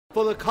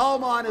For the coal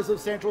miners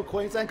of Central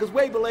Queensland, because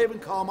we believe in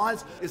coal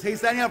miners. Is he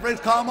standing up for his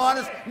coal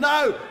miners?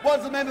 No. What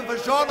does the member for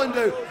Shortland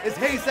do? Is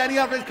he standing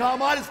up for his coal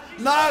miners?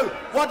 No.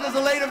 What does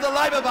the leader of the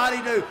Labor Party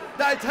do?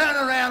 No, turn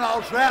around,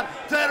 old Trout.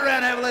 Turn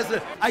around, have a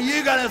listen. Are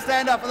you going to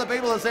stand up for the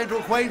people of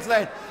Central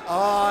Queensland?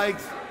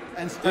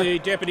 The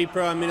Deputy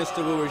Prime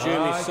Minister will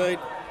resume his seat.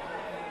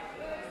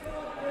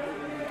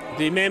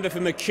 The member for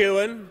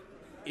McEwen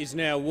is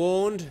now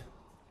warned.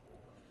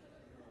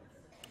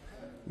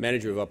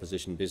 Manager of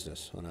Opposition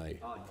Business on a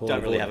point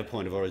don't really have a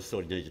point of order. I just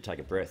thought you needed to take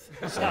a breath.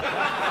 So.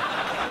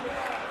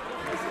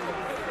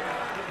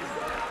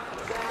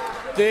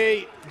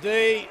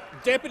 The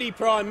Deputy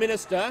Prime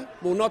Minister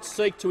will not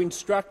seek to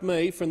instruct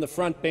me from the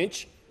front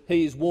bench.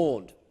 He is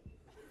warned.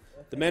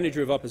 The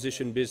Manager of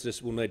Opposition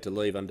Business will need to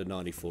leave under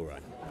 94A.